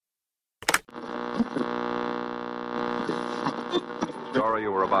The story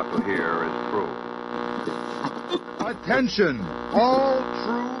you were about to hear is true. Attention, all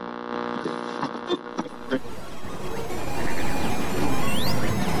true.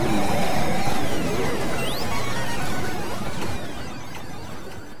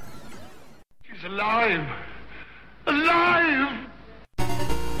 She's alive! Alive!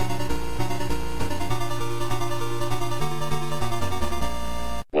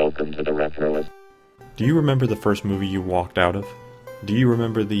 Welcome to the Retro. Do you remember the first movie you walked out of? Do you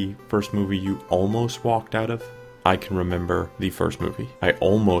remember the first movie you almost walked out of? I can remember the first movie I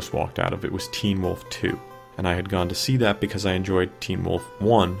almost walked out of. It was Teen Wolf 2. And I had gone to see that because I enjoyed Teen Wolf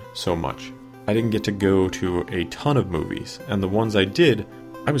 1 so much. I didn't get to go to a ton of movies, and the ones I did,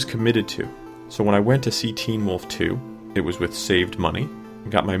 I was committed to. So when I went to see Teen Wolf 2, it was with saved money. I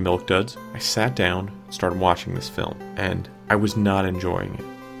got my milk duds. I sat down, started watching this film, and I was not enjoying it.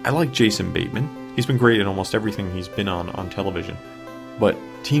 I like Jason Bateman. He's been great in almost everything he's been on television. But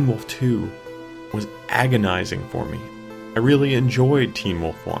Teen Wolf 2 was agonizing for me. I really enjoyed Teen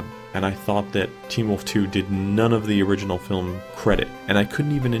Wolf 1, and I thought that Teen Wolf 2 did none of the original film credit, and I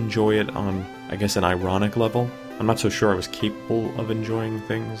couldn't even enjoy it on, I guess, an ironic level. I'm not so sure I was capable of enjoying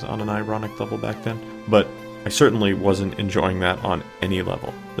things on an ironic level back then, but I certainly wasn't enjoying that on any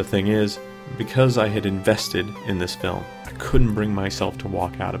level. The thing is, because I had invested in this film, I couldn't bring myself to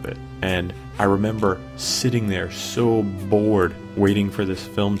walk out of it. And I remember sitting there so bored, waiting for this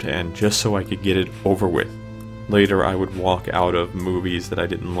film to end just so I could get it over with. Later, I would walk out of movies that I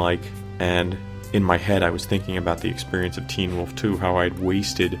didn't like, and in my head I was thinking about the experience of Teen Wolf 2, how I'd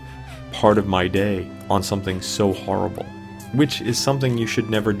wasted part of my day on something so horrible, which is something you should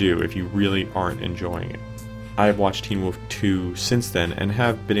never do if you really aren't enjoying it. I have watched Teen Wolf 2 since then and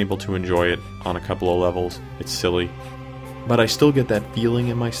have been able to enjoy it on a couple of levels. It's silly, but I still get that feeling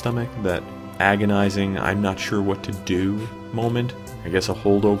in my stomach, that agonizing, I'm not sure what to do moment. I guess a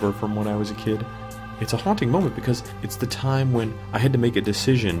holdover from when I was a kid. It's a haunting moment because it's the time when I had to make a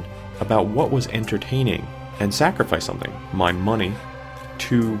decision about what was entertaining and sacrifice something, my money,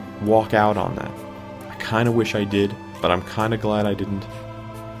 to walk out on that. I kind of wish I did, but I'm kind of glad I didn't.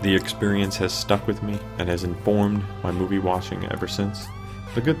 The experience has stuck with me and has informed my movie watching ever since.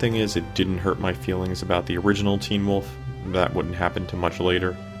 The good thing is it didn't hurt my feelings about the original Teen Wolf. That wouldn't happen till much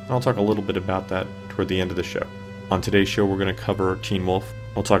later. And I'll talk a little bit about that toward the end of the show. On today's show, we're going to cover Teen Wolf.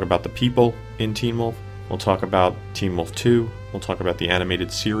 We'll talk about the people in Teen Wolf. We'll talk about Teen Wolf 2. We'll talk about the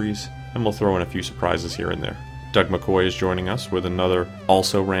animated series. And we'll throw in a few surprises here and there. Doug McCoy is joining us with another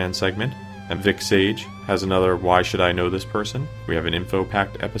Also Ran segment. And Vic Sage has another Why Should I Know This Person? We have an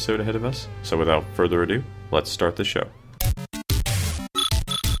info-packed episode ahead of us. So without further ado, let's start the show.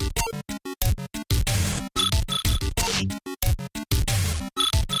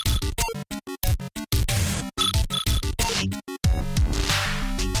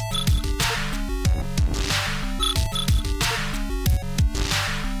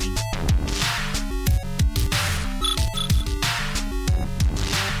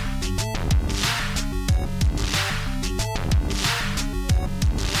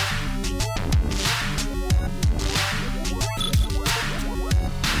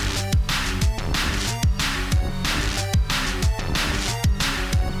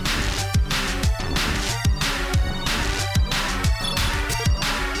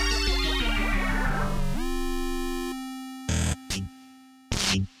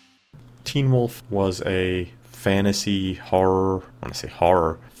 Teen Wolf was a fantasy comedy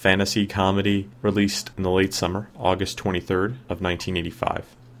released in the late summer, August 23rd of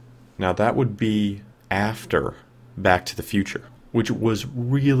 1985. Now that would be after Back to the Future, which was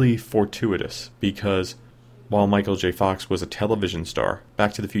really fortuitous because while Michael J. Fox was a television star,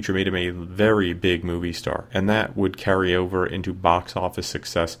 Back to the Future made him a very big movie star, and that would carry over into box office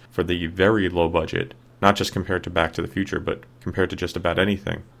success for the very low budget, not just compared to Back to the Future, but compared to just about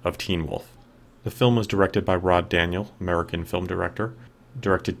anything, of Teen Wolf. The film was directed by Rod Daniel, American film director.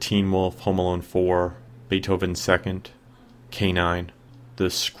 Directed Teen Wolf, Home Alone 4, Beethoven Second, K-9. The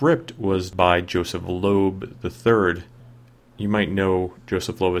script was by Joseph Loeb III. You might know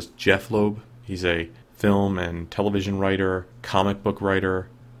Joseph Loeb as Jeff Loeb. He's a film and television writer, comic book writer,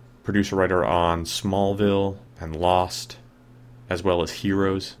 producer-writer on Smallville and Lost, as well as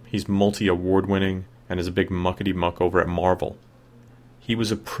Heroes. He's multi-award-winning and is a big muckety-muck over at Marvel. He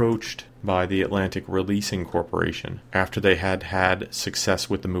was approached by the Atlantic Releasing Corporation after they had had success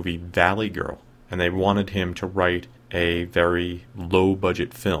with the movie Valley Girl, and they wanted him to write a very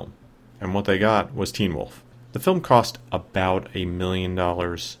low-budget film. And what they got was Teen Wolf. The film cost about $1 million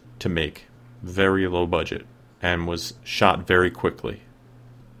to make, very low budget, and was shot very quickly.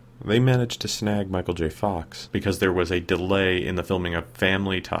 they managed to snag Michael J. Fox because there was a delay in the filming of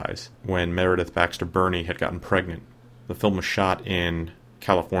Family Ties when Meredith Baxter Birney had gotten pregnant. The film was shot in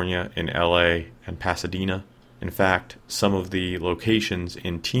California, in LA, and Pasadena. In fact, some of the locations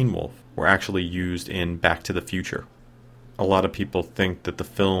in Teen Wolf were actually used in Back to the Future. A lot of people think that the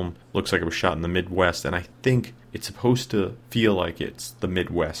film looks like it was shot in the Midwest, and I think it's supposed to feel like it's the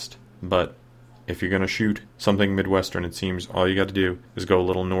Midwest. But if you're going to shoot something Midwestern, it seems all you got to do is go a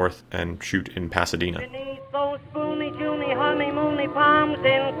little north and shoot in Pasadena. Beneath those spoony, Juny, honeymoony palms,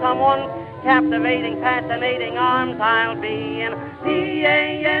 in someone captivating, fascinating arms, I'll be in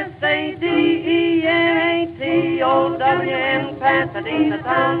Pasadena, Pasadena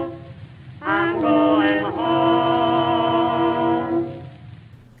town. I'm going home.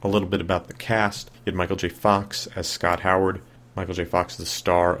 A little bit about the cast. You had Michael J. Fox as Scott Howard. Michael J. Fox is the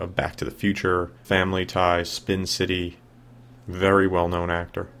star of Back to the Future, Family Ties, Spin City. Very well-known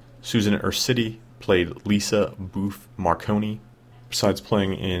actor. Susan Ursitti played Lisa Booth Marconi. Besides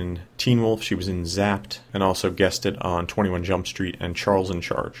playing in Teen Wolf, she was in Zapped and also guested on 21 Jump Street and Charles in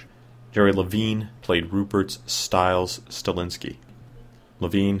Charge. Jerry Levine played Rupert Stiles Stilinski.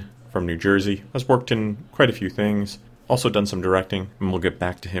 Levine, from New Jersey, has worked in quite a few things, also done some directing, and we'll get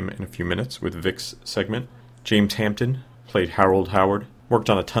back to him in a few minutes with Vic's segment. James Hampton played Harold Howard, worked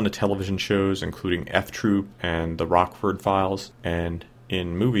on a ton of television shows, including F Troop and The Rockford Files, and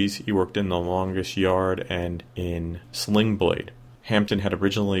in movies, he worked in The Longest Yard and in Sling Blade. Hampton had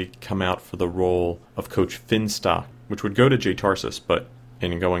originally come out for the role of Coach Finstock, which would go to Jay Tarsis, but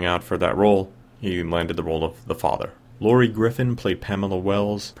in going out for that role, he landed the role of the father. Laurie Griffin played Pamela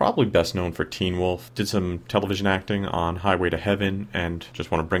Wells, probably best known for Teen Wolf, did some television acting on Highway to Heaven, and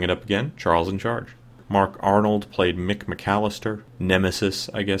just want to bring it up again, Charles in Charge. Mark Arnold played Mick McAllister, nemesis,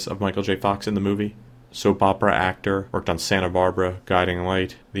 I guess, of Michael J. Fox in the movie. Soap opera actor, worked on Santa Barbara, Guiding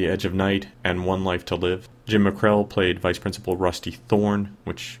Light, The Edge of Night, and One Life to Live. Jim McCrell played Vice Principal Rusty Thorne,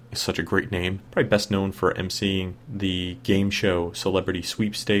 which is such a great name. Probably best known for emceeing the game show Celebrity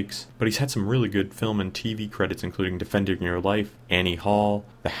Sweepstakes, but he's had some really good film and TV credits, including Defending Your Life, Annie Hall,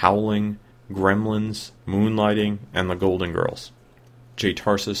 The Howling, Gremlins, Moonlighting, and The Golden Girls. Jay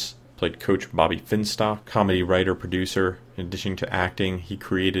Tarsis played Coach Bobby Finstock, comedy writer, producer. In addition to acting, he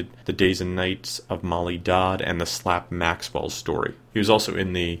created The Days and Nights of Molly Dodd and the Slap Maxwell story. He was also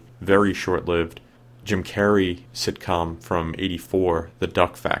in the very short-lived Jim Carrey sitcom from '84, The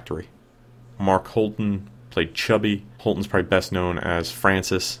Duck Factory. Mark Holton played Chubby. Holton's probably best known as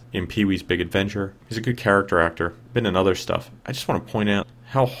Francis in Pee-wee's Big Adventure. He's a good character actor, been in other stuff. I just want to point out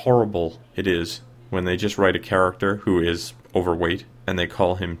how horrible it is when they just write a character who is overweight and they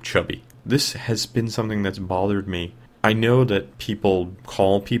call him Chubby. This has been something that's bothered me. I know that people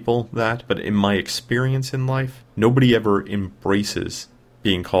call people that, but in my experience in life, nobody ever embraces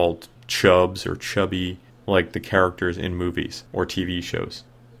being called Chubs or Chubby like the characters in movies or TV shows.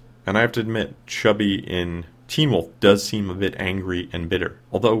 And I have to admit, Chubby in Teen Wolf does seem a bit angry and bitter,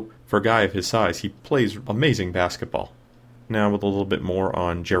 although for a guy of his size, he plays amazing basketball. Now with a little bit more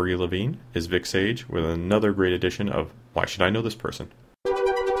on Jerry Levine is Vic Sage with another great edition of Why Should I Know This Person?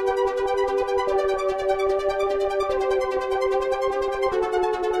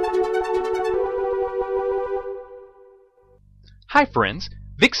 Hi friends,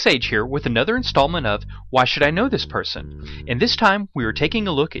 Vic Sage here with another installment of Why Should I Know This Person? And this time we are taking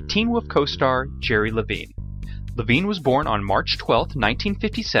a look at Teen Wolf co-star Jerry Levine. Levine was born on March 12,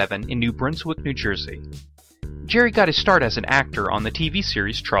 1957 in New Brunswick, New Jersey. Jerry got his start as an actor on the TV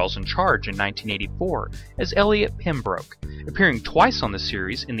series Charles in Charge in 1984 as Elliot Pembroke, appearing twice on the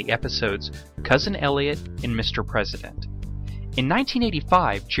series in the episodes Cousin Elliot and Mr. President. In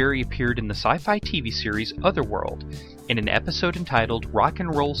 1985, Jerry appeared in the sci-fi TV series Otherworld in an episode entitled Rock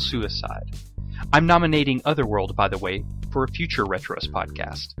and Roll Suicide. I'm nominating Otherworld, by the way, for a future Retros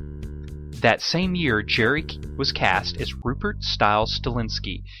podcast. That same year, Jerry was cast as Rupert Stiles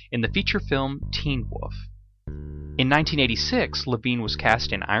Stilinski in the feature film Teen Wolf. In 1986, Levine was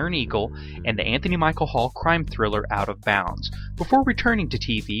cast in Iron Eagle and the Anthony Michael Hall crime thriller Out of Bounds, before returning to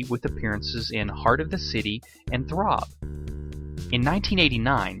TV with appearances in Heart of the City and Throb. In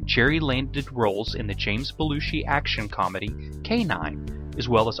 1989, Jerry landed roles in the James Belushi action comedy K-9, as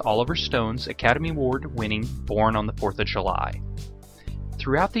well as Oliver Stone's Academy Award-winning Born on the 4th of July.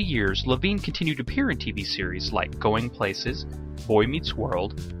 Throughout the years, Levine continued to appear in TV series like Going Places, Boy Meets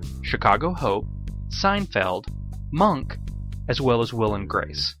World, Chicago Hope, Seinfeld, Monk, as well as Will and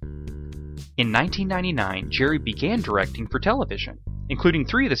Grace. In 1999, Jerry began directing for television, including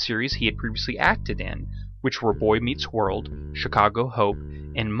 3 of the series he had previously acted in, which were Boy Meets World, Chicago Hope,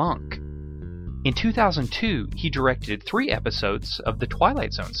 and Monk. In 2002, he directed 3 episodes of the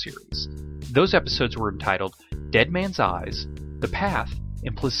Twilight Zone series. Those episodes were entitled Dead Man's Eyes, The Path,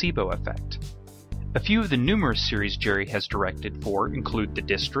 and Placebo Effect. A few of the numerous series Jerry has directed for include The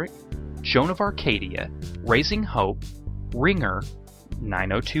District, Joan of Arcadia, Raising Hope, Ringer,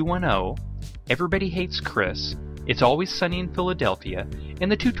 90210, Everybody Hates Chris, It's Always Sunny in Philadelphia,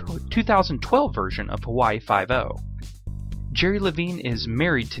 and the 2012 version of Hawaii Five-0. Jerry Levine is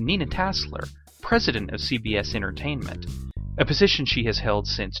married to Nina Tassler, president of CBS Entertainment, a position she has held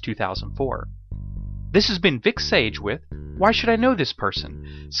since 2004. This has been Vic Sage with Why Should I Know This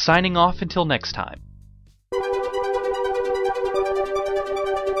Person? Signing off until next time.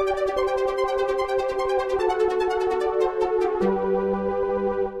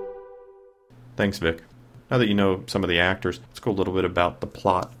 Thanks, Vic. Now that you know some of the actors, let's go a little bit about the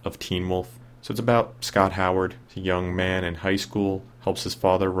plot of Teen Wolf. So it's about Scott Howard, a young man in high school, helps his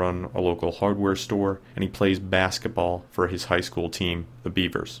father run a local hardware store, and he plays basketball for his high school team, the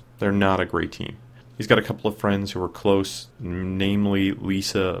Beavers. They're not a great team. He's got a couple of friends who are close, namely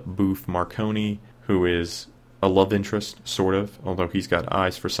Lisa Booth Marconi, who is a love interest, sort of, although he's got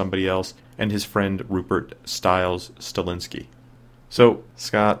eyes for somebody else, and his friend Rupert Stiles Stalinsky. So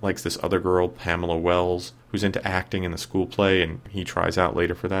Scott likes this other girl, Pamela Wells, who's into acting in the school play, and he tries out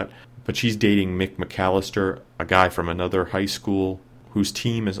later for that. But she's dating Mick McAllister, a guy from another high school, whose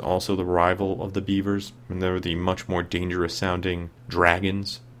team is also the rival of the Beavers, and they're the much more dangerous-sounding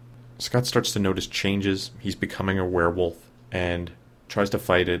Dragons. Scott starts to notice changes. He's becoming a werewolf, and tries to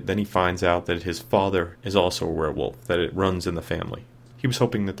fight it. Then he finds out that his father is also a werewolf, that it runs in the family. He was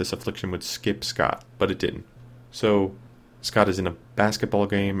hoping that this affliction would skip Scott, but it didn't. So Scott is in a basketball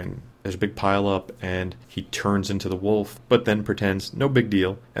game, and there's a big pile-up, and he turns into the wolf, but then pretends no big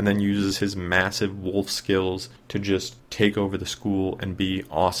deal, and then uses his massive wolf skills to just take over the school and be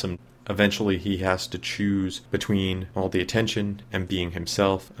awesome. Eventually, he has to choose between all the attention and being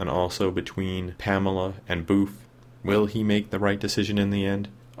himself, and also between Pamela and Booth. Will he make the right decision in the end?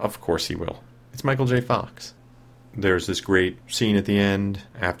 Of course he will. It's Michael J. Fox. There's this great scene at the end,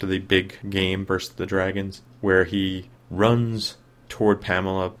 after the big game versus the Dragons, where he runs toward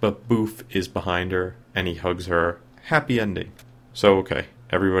Pamela, but Booth is behind her, and he hugs her. Happy ending. So, okay,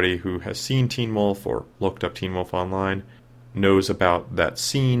 everybody who has seen Teen Wolf or looked up Teen Wolf online knows about that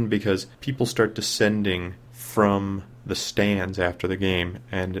scene, because people start descending from the stands after the game,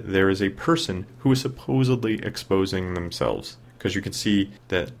 and there is a person who is supposedly exposing themselves, because you can see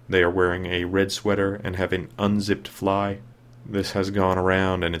that they are wearing a red sweater and have an unzipped fly. This has gone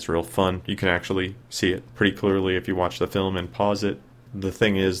around, and it's real fun. You can actually see it pretty clearly if you watch the film and pause it. The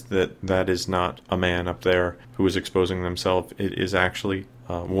thing is that that is not a man up there who is exposing themselves. It is actually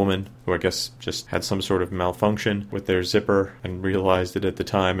a woman who I guess just had some sort of malfunction with their zipper and realized it at the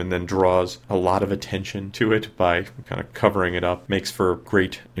time, and then draws a lot of attention to it by kind of covering it up. Makes for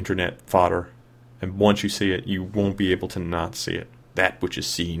great internet fodder. And once you see it, you won't be able to not see it. That which is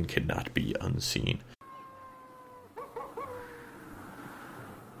seen cannot be unseen.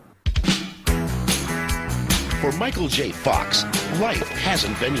 For Michael J. Fox, life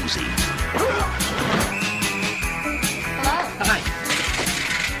hasn't been easy. Hello. Hi.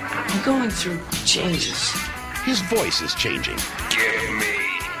 I'm going through changes. His voice is changing. Give me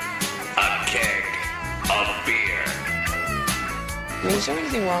a keg of beer. Is there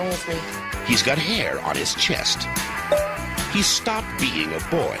anything wrong with me? He's got hair on his chest. He's stopped being a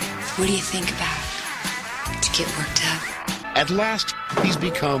boy. What do you think about to get worked up? At last, he's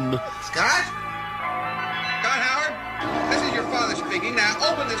become... Scott? Scott Howard? This is your father speaking. Now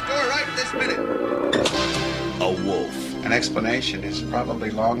open this door right this minute. a wolf. An explanation is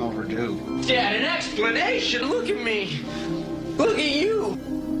probably long overdue. Dad, an explanation? Look at me. Look at you.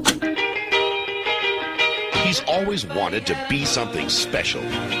 He's always wanted to be something special,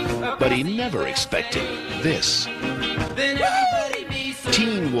 but he never expected this.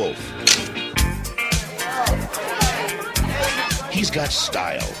 Teen Wolf. He's got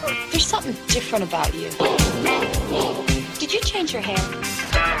style. There's something different about you. Did you change your hair?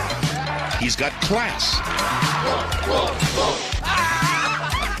 He's got class.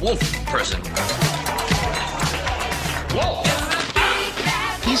 Wolf person. Wolf.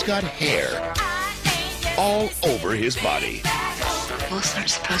 He's got hair all over his body. Wolves aren't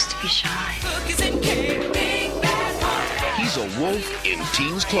supposed to be shy. He's a wolf in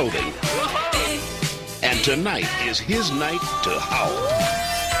teen's clothing. And tonight is his night to howl.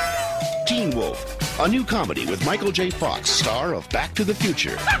 Teen Wolf, a new comedy with Michael J. Fox, star of Back to the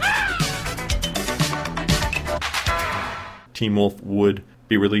Future. Teen Wolf would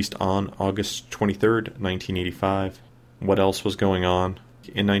be released on August 23rd, 1985. What else was going on?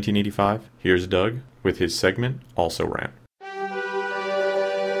 In 1985, here's Doug with his segment, Also Ran.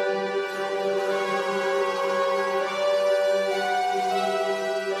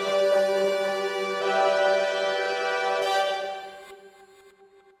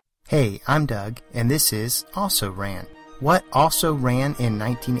 Hey, I'm Doug, and this is Also Ran. What also ran in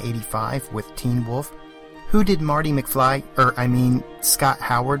 1985 with Teen Wolf? Who did Marty Scott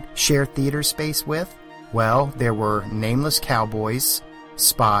Howard share theater space with? Well, there were nameless cowboys,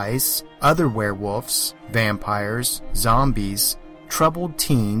 spies, other werewolves, vampires, zombies, troubled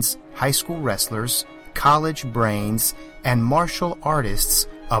teens, high school wrestlers, college brains, and martial artists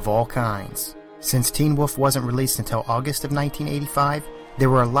of all kinds. Since Teen Wolf wasn't released until August of 1985, there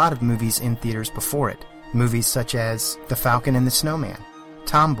were a lot of movies in theaters before it. Movies such as The Falcon and the Snowman,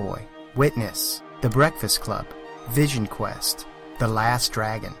 Tomboy, Witness, The Breakfast Club, Vision Quest, The Last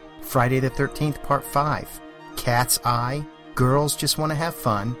Dragon, Friday the 13th Part 5, Cat's Eye, Girls Just Want to Have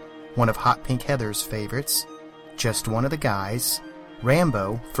Fun, one of Hot Pink Heather's favorites, Just One of the Guys,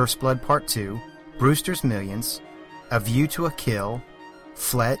 Rambo, First Blood Part 2, Brewster's Millions, A View to a Kill,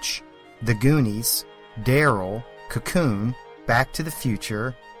 Fletch, The Goonies, Daryl, Cocoon, Back to the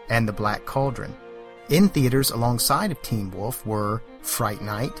Future, and The Black Cauldron. In theaters alongside of Teen Wolf were Fright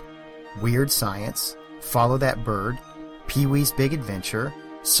Night, Weird Science, Follow That Bird, Pee-wee's Big Adventure,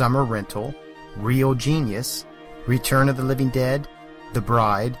 Summer Rental, Real Genius, Return of the Living Dead, The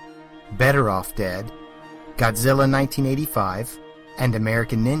Bride, Better Off Dead, Godzilla 1985, and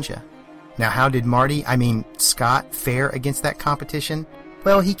American Ninja. Now how did Scott fare against that competition?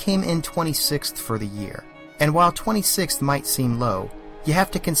 Well, he came in 26th for the year. And while 26th might seem low, you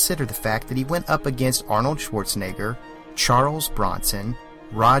have to consider the fact that he went up against Arnold Schwarzenegger, Charles Bronson,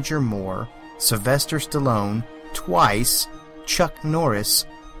 Roger Moore, Sylvester Stallone twice, Chuck Norris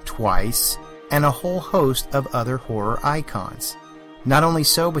twice, and a whole host of other horror icons. Not only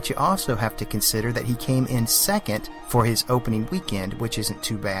so, but you also have to consider that he came in second for his opening weekend, which isn't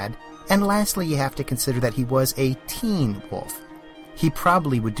too bad. And lastly, you have to consider that he was a teen wolf. He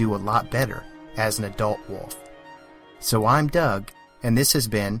probably would do a lot better as an adult wolf. So I'm Doug, and this has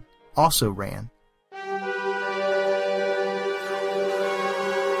been Also Ran.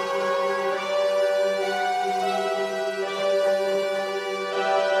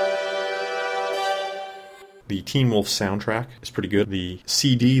 The Teen Wolf soundtrack is pretty good. The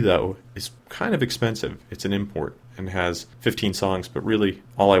CD, though, is kind of expensive. It's an import and has 15 songs, but really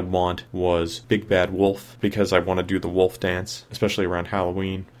all I want was Big Bad Wolf because I want to do the wolf dance, especially around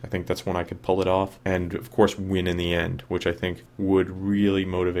Halloween. I think that's when I could pull it off. And, of course, win in the end, which I think would really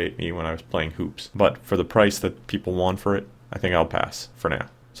motivate me when I was playing hoops. But for the price that people want for it, I think I'll pass for now.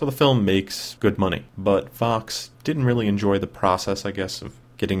 So the film makes good money, but Fox didn't really enjoy the process, I guess, of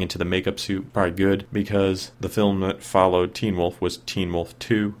getting into the makeup suit. Probably good, because the film that followed Teen Wolf was Teen Wolf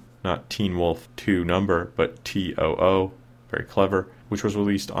 2, not Teen Wolf 2 number, but TOO, very clever, which was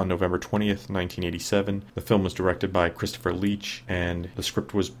released on November 20th, 1987. The film was directed by Christopher Leach, and the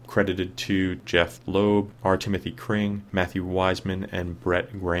script was credited to Jeff Loeb, R. Timothy Kring, Matthew Wiseman, and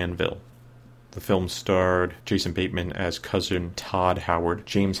Brett Granville. The film starred Jason Bateman as cousin Todd Howard.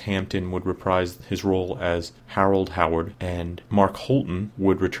 James Hampton would reprise his role as Harold Howard, and Mark Holton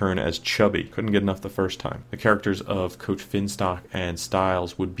would return as Chubby. Couldn't get enough the first time. The characters of Coach Finstock and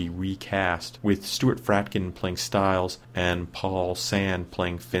Styles would be recast, with Stuart Fratkin playing Styles and Paul Sand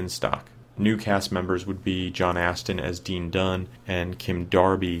playing Finstock. New cast members would be John Astin as Dean Dunn and Kim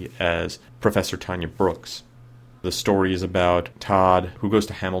Darby as Professor Tanya Brooks. The story is about Todd, who goes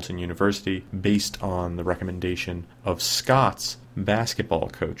to Hamilton University, based on the recommendation of Scott's basketball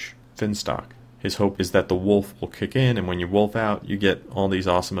coach, Finstock. His hope is that the wolf will kick in, and when you wolf out, you get all these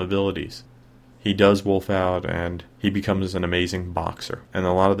awesome abilities. He does wolf out, and he becomes an amazing boxer. And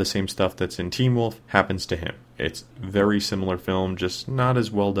a lot of the same stuff that's in Teen Wolf happens to him. It's a very similar film, just not as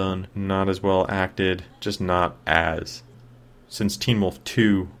well done, not as well acted, just not as. Since Teen Wolf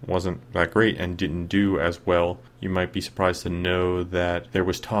 2 wasn't that great and didn't do as well, you might be surprised to know that there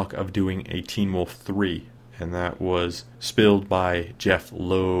was talk of doing a Teen Wolf 3, and that was spilled by Jeff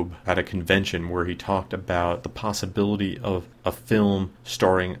Loeb at a convention where he talked about the possibility of a film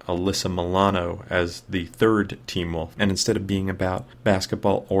starring Alyssa Milano as the third Teen Wolf, and instead of being about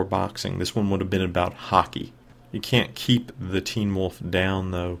basketball or boxing, this one would have been about hockey. You can't keep the Teen Wolf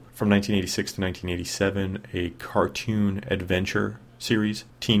down, though. From 1986 to 1987, a cartoon adventure series,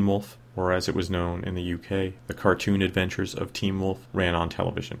 Teen Wolf, or as it was known in the UK, The Cartoon Adventures of Teen Wolf, ran on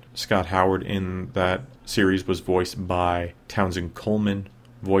television. Scott Howard in that series was voiced by Townsend Coleman,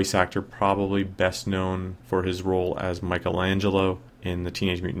 voice actor probably best known for his role as Michelangelo. in the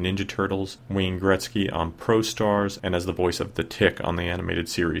Teenage Mutant Ninja Turtles, Wayne Gretzky on Pro Stars, and as the voice of the Tick on the animated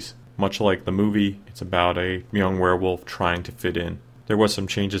series. Much like the movie, it's about a young werewolf trying to fit in. There was some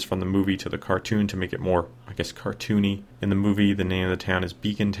changes from the movie to the cartoon to make it more, cartoony. In the movie, the name of the town is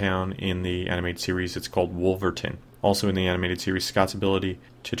Beacon Town. In the animated series, it's called Wolverton. Also in the animated series, Scott's ability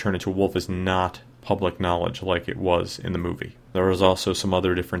to turn into a wolf is not public knowledge like it was in the movie. There was also some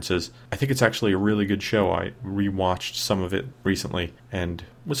other differences. I think it's actually a really good show. I rewatched some of it recently and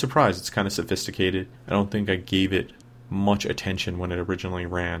was surprised. It's kind of sophisticated. I don't think I gave it much attention when it originally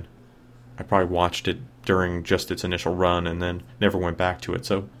ran. I probably watched it during just its initial run and then never went back to it,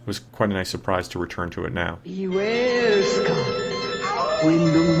 so it was quite a nice surprise to return to it now. Beware, Scott, when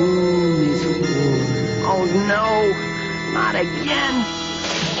the moon is full. Oh no, not again.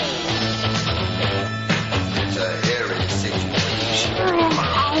 It's a hairy situation.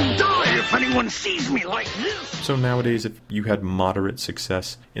 I'll die if anyone sees me like this. So nowadays, if you had moderate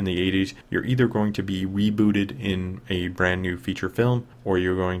success in the 80s, you're either going to be rebooted in a brand new feature film, or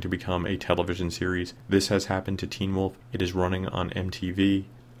you're going to become a television series. This has happened to Teen Wolf. It is running on MTV.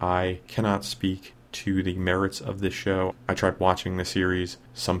 I cannot speak to the merits of this show. I tried watching the series.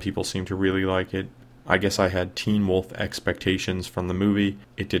 Some people seem to really like it. I guess I had Teen Wolf expectations from the movie.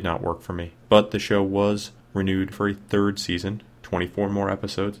 It did not work for me. But the show was renewed for a third season, 24 more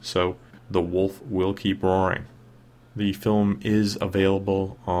episodes, so the wolf will keep roaring. The film is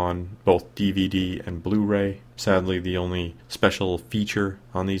available on both DVD and Blu-ray. Sadly, the only special feature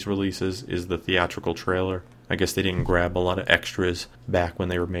on these releases is the theatrical trailer. I guess they didn't grab a lot of extras back when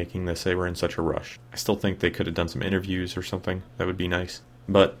they were making this. They were in such a rush. I still think they could have done some interviews or something. That would be nice.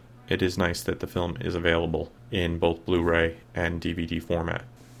 But it is nice that the film is available in both Blu-ray and DVD format.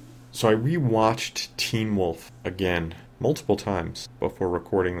 So I rewatched Teen Wolf again multiple times before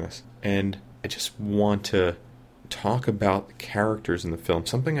recording this, and I just want to talk about the characters in the film,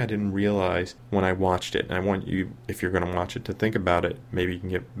 something I didn't realize when I watched it, and I want you, if you're going to watch it, to think about it. Maybe you can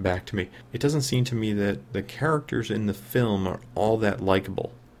get back to me. It doesn't seem to me that the characters in the film are all that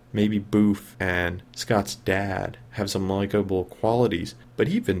likable. Maybe Boof and Scott's dad have some likable qualities, but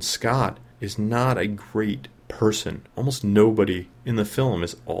even Scott is not a great person. Almost nobody in the film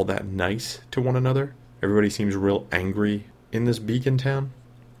is all that nice to one another. Everybody seems real angry in this Beacon Town.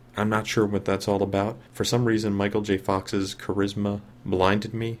 I'm not sure what that's all about. For some reason, Michael J. Fox's charisma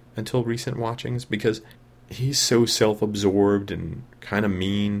blinded me until recent watchings, because he's so self-absorbed and kind of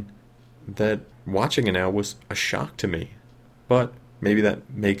mean that watching it now was a shock to me. But maybe that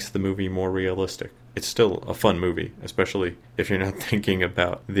makes the movie more realistic. It's still a fun movie, especially if you're not thinking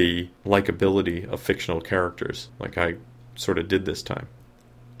about the likability of fictional characters like I sort of did this time.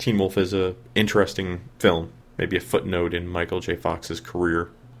 Teen Wolf is an interesting film, maybe a footnote in Michael J. Fox's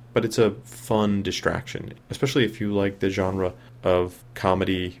career, but it's a fun distraction, especially if you like the genre of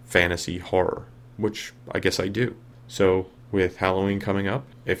comedy, fantasy, horror, which I guess I do. So with Halloween coming up,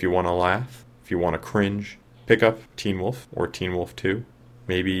 if you want to laugh, if you want to cringe, pick up Teen Wolf or Teen Wolf 2.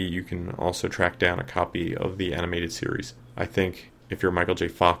 Maybe you can also track down a copy of the animated series. I think if you're a Michael J.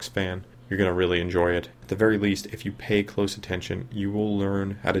 Fox fan, you're going to really enjoy it. At the very least, if you pay close attention, you will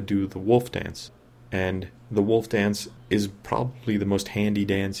learn how to do the wolf dance. And the wolf dance is probably the most handy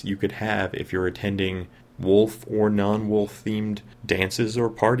dance you could have if you're attending wolf or non-wolf themed dances or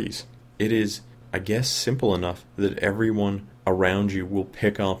parties. It is, I guess, simple enough that everyone around you will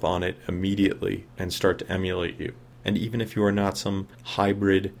pick up on it immediately and start to emulate you. And even if you are not some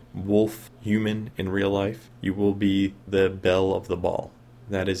hybrid wolf-human in real life, you will be the belle of the ball.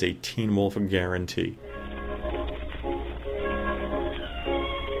 That is a Teen Wolf guarantee.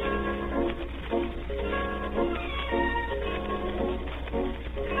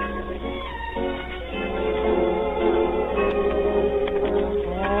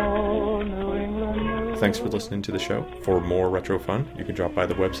 Thanks for listening to the show. For more retro fun, you can drop by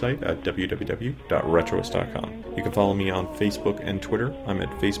the website at www.retroist.com. You can follow me on Facebook and Twitter. I'm at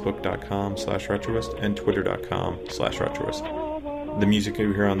facebook.com/retroist and twitter.com/retroist. The music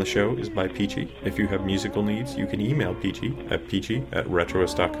you hear on the show is by Peachy. If you have musical needs, you can email Peachy at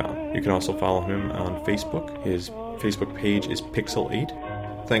peachy@retroist.com. You can also follow him on Facebook. His Facebook page is Pixel8.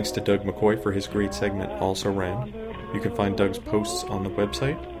 Thanks to Doug McCoy for his great segment Also Ran. You can find Doug's posts on the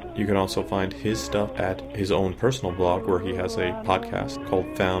website. You can also find his stuff at his own personal blog where he has a podcast called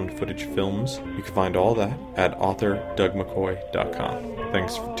Found Footage Films. You can find all that at authordougmccoy.com.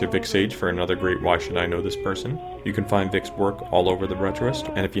 Thanks to Vic Sage for another great Why Should I Know This Person. You can find Vic's work all over the Retroist,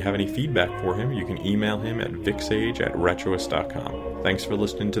 and if you have any feedback for him, you can email him at vicsage@retroist.com. Thanks for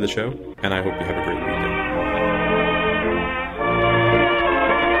listening to the show, and I hope you have a great weekend.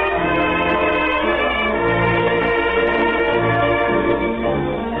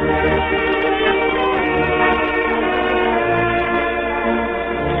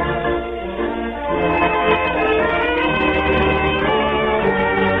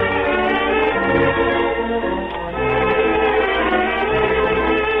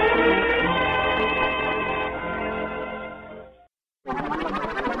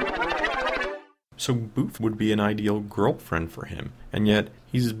 So Booth would be an ideal girlfriend for him, and yet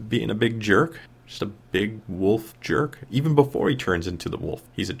he's being a big jerk. Just a big wolf jerk. Even before he turns into the wolf,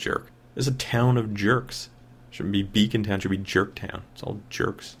 he's a jerk. There's a town of jerks. Shouldn't be Beacon Town, should be Jerk Town. It's all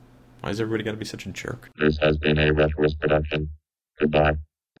jerks. Why is everybody got to be such a jerk? This has been a Retrowist production. Goodbye.